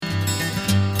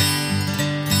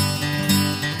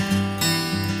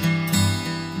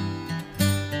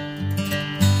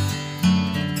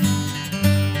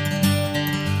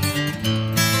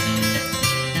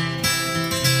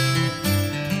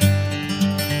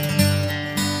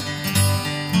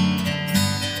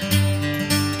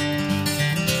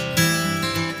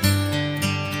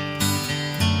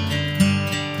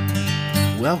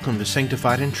Welcome to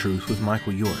Sanctified in Truth with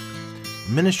Michael York,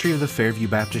 ministry of the Fairview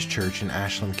Baptist Church in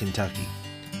Ashland, Kentucky.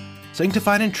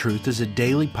 Sanctified in Truth is a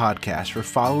daily podcast for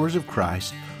followers of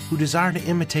Christ who desire to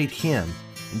imitate Him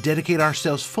and dedicate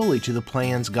ourselves fully to the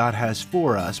plans God has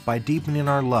for us by deepening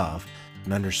our love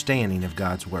and understanding of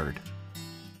God's Word.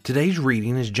 Today's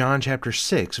reading is John chapter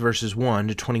 6, verses 1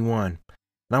 to 21, and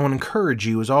I want to encourage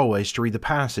you, as always, to read the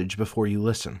passage before you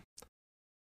listen.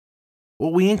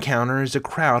 What we encounter is a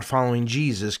crowd following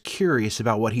Jesus, curious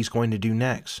about what He's going to do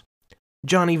next.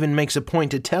 John even makes a point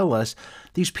to tell us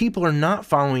these people are not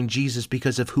following Jesus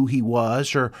because of who He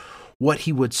was or what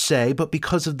He would say, but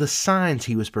because of the signs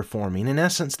He was performing. In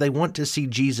essence, they want to see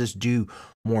Jesus do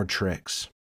more tricks.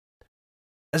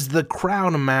 As the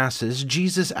crowd amasses,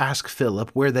 Jesus asks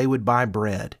Philip where they would buy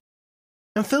bread.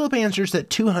 And Philip answers that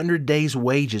 200 days'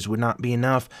 wages would not be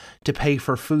enough to pay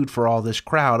for food for all this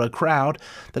crowd, a crowd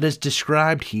that is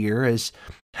described here as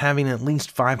having at least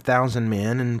 5,000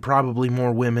 men and probably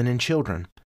more women and children.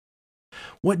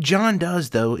 What John does,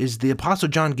 though, is the Apostle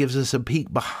John gives us a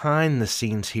peek behind the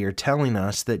scenes here, telling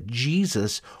us that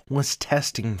Jesus was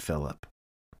testing Philip.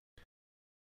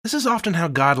 This is often how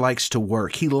God likes to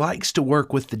work. He likes to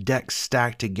work with the deck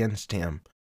stacked against Him.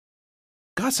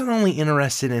 God's not only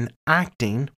interested in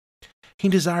acting, He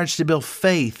desires to build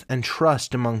faith and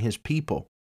trust among His people.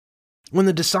 When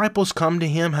the disciples come to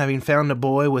Him having found a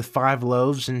boy with 5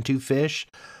 loaves and 2 fish,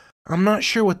 I'm not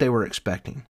sure what they were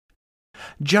expecting.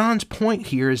 John's point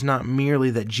here is not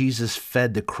merely that Jesus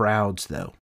fed the crowds,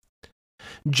 though.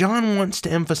 John wants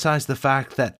to emphasize the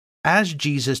fact that as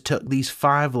Jesus took these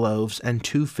 5 loaves and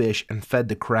 2 fish and fed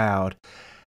the crowd,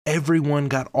 everyone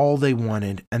got all they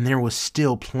wanted, and there was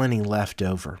still plenty left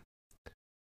over.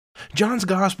 John's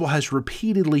gospel has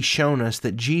repeatedly shown us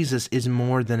that Jesus is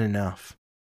more than enough.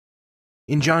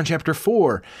 In John chapter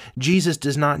 4, Jesus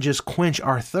does not just quench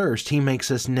our thirst, He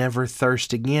makes us never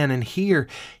thirst again. And here,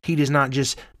 He does not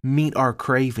just meet our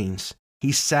cravings,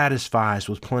 He satisfies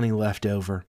with plenty left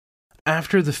over.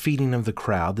 After the feeding of the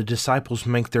crowd, the disciples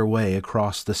make their way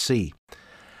across the sea.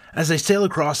 As they sail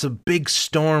across, a big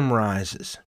storm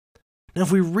rises. Now,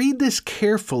 if we read this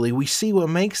carefully, we see what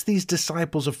makes these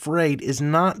disciples afraid is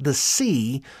not the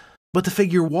sea, but the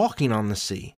figure walking on the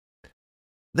sea.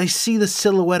 They see the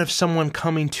silhouette of someone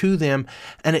coming to them,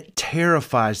 and it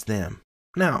terrifies them.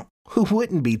 Now, who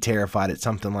wouldn't be terrified at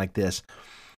something like this?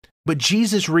 But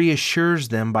Jesus reassures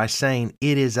them by saying,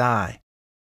 "It is I."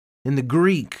 In the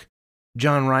Greek,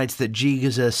 John writes that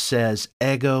Jesus says,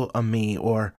 "Ego eimi,"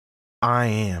 or "I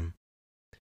am."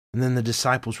 And then the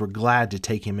disciples were glad to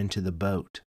take Him into the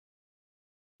boat.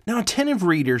 Now, attentive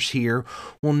readers here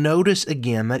will notice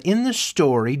again that in the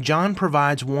story, John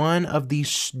provides one of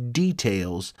these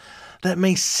details that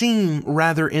may seem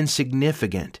rather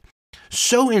insignificant.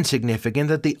 So insignificant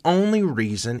that the only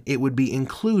reason it would be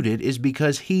included is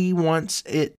because he wants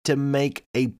it to make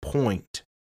a point.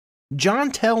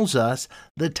 John tells us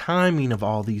the timing of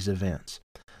all these events,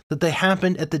 that they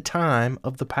happened at the time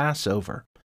of the Passover.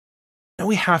 Now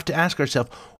we have to ask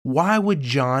ourselves, why would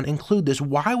John include this?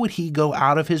 Why would he go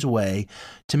out of his way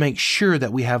to make sure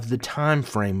that we have the time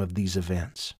frame of these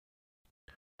events?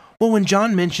 Well, when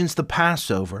John mentions the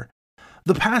Passover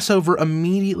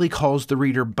immediately calls the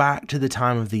reader back to the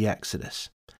time of the Exodus.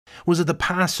 Was it the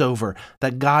Passover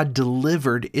that God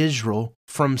delivered Israel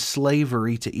from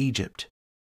slavery to Egypt?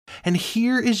 And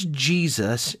here is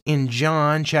Jesus in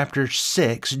John chapter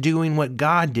 6 doing what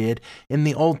God did in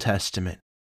the Old Testament.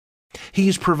 He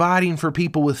is providing for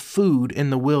people with food in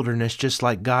the wilderness just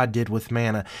like God did with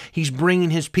manna. He's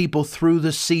bringing His people through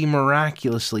the sea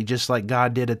miraculously just like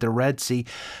God did at the Red Sea.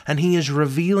 And He is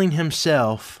revealing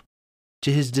Himself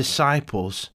to His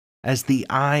disciples as the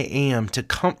I Am to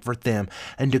comfort them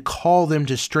and to call them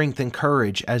to strength and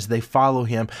courage as they follow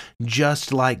Him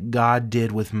just like God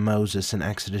did with Moses in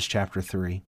Exodus chapter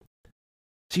 3.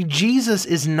 See, Jesus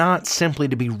is not simply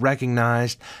to be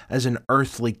recognized as an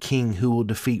earthly king who will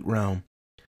defeat Rome.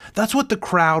 That's what the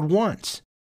crowd wants.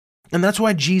 And that's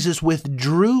why Jesus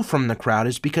withdrew from the crowd,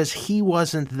 is because He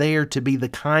wasn't there to be the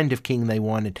kind of king they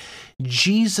wanted.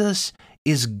 Jesus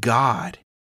is God.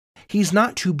 He's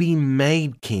not to be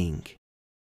made king.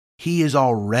 He is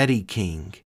already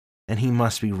king, and He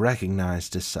must be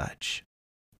recognized as such.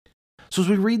 So as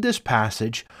we read this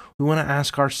passage, we want to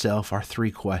ask ourselves our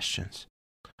 3 questions.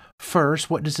 First,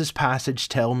 what does this passage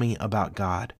tell me about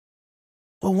God?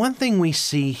 Well, one thing we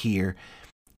see here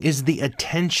is the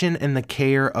attention and the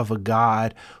care of a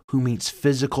God who meets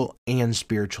physical and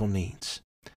spiritual needs.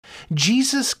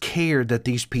 Jesus cared that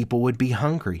these people would be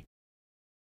hungry.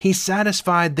 He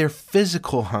satisfied their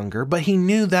physical hunger, but he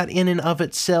knew that in and of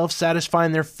itself,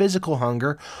 satisfying their physical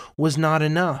hunger was not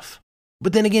enough.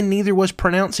 But then again, neither was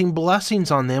pronouncing blessings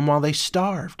on them while they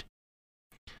starved.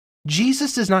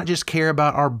 Jesus does not just care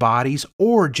about our bodies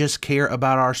or just care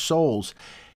about our souls.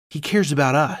 He cares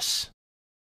about us.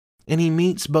 And he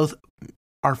meets both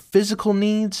our physical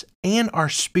needs and our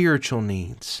spiritual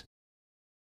needs.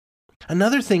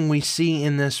 Another thing we see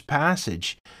in this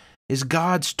passage is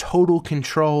God's total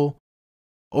control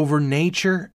over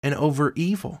nature and over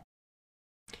evil.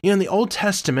 In the Old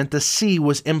Testament, the sea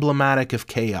was emblematic of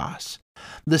chaos.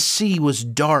 The sea was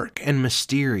dark and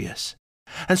mysterious.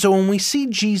 And so when we see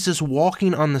Jesus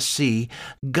walking on the sea,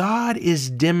 God is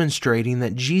demonstrating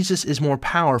that Jesus is more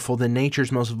powerful than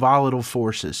nature's most volatile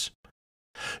forces.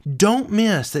 Don't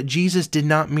miss that Jesus did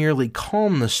not merely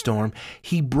calm the storm,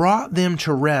 he brought them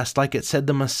to rest like it said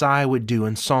the Messiah would do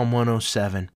in Psalm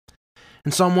 107.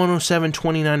 In Psalm 107,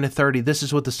 29-30, this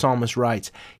is what the psalmist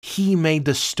writes. He made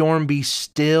the storm be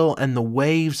still and the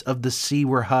waves of the sea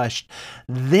were hushed.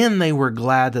 Then they were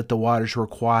glad that the waters were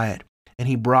quiet, and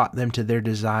he brought them to their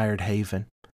desired haven.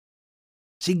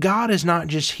 See, God is not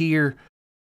just here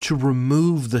to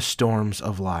remove the storms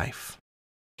of life.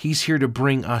 He's here to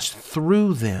bring us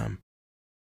through them.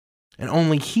 And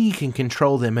only he can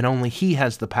control them, and only he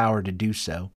has the power to do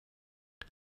so.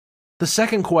 The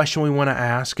second question we want to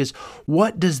ask is,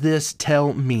 what does this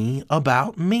tell me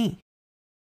about me?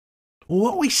 Well,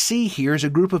 what we see here is a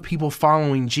group of people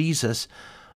following Jesus,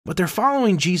 but they're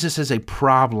following Jesus as a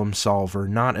problem solver,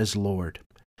 not as Lord.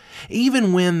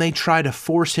 Even when they try to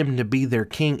force him to be their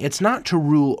king, it's not to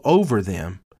rule over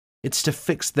them, it's to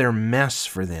fix their mess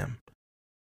for them.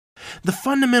 The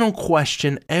fundamental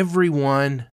question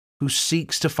everyone who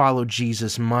seeks to follow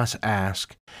Jesus must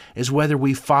ask is whether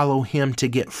we follow him to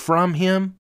get from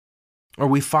him or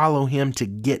we follow him to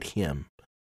get him.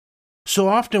 So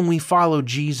often we follow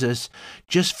Jesus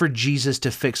just for Jesus to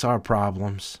fix our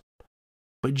problems.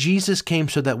 But Jesus came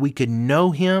so that we could know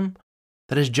him,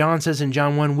 that as John says in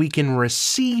John 1, we can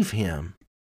receive him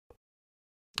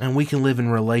and we can live in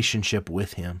relationship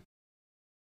with him.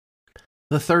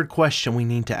 The third question we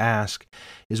need to ask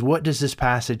is, what does this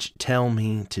passage tell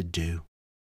me to do?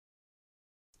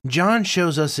 John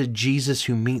shows us a Jesus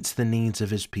who meets the needs of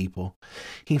his people.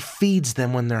 He feeds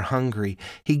them when they're hungry.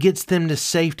 He gets them to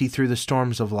safety through the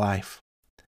storms of life.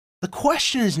 The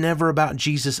question is never about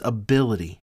Jesus'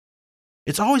 ability.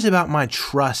 It's always about my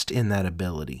trust in that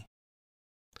ability.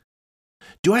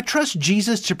 Do I trust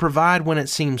Jesus to provide when it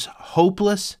seems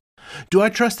hopeless? Do I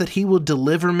trust that he will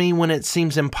deliver me when it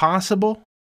seems impossible?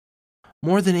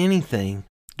 More than anything,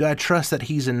 do I trust that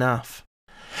he's enough?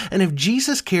 And if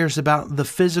Jesus cares about the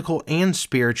physical and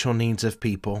spiritual needs of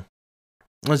people,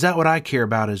 is that what I care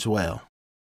about as well?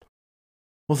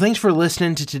 Well, thanks for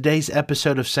listening to today's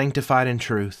episode of Sanctified in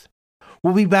Truth.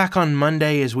 We'll be back on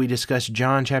Monday as we discuss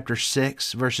John chapter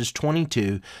 6, verses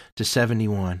 22 to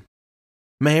 71.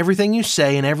 May everything you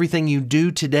say and everything you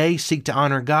do today seek to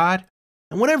honor God.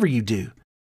 And whatever you do,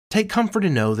 take comfort to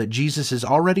know that Jesus has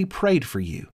already prayed for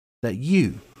you, that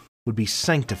you would be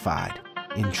sanctified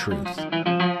in truth.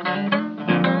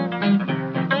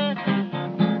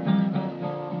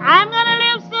 I'm gonna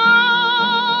live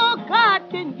so God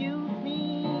can use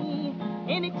me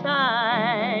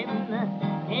anytime,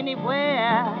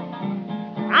 anywhere.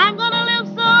 I'm gonna live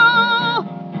so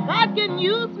God can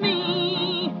use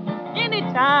me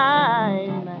anytime.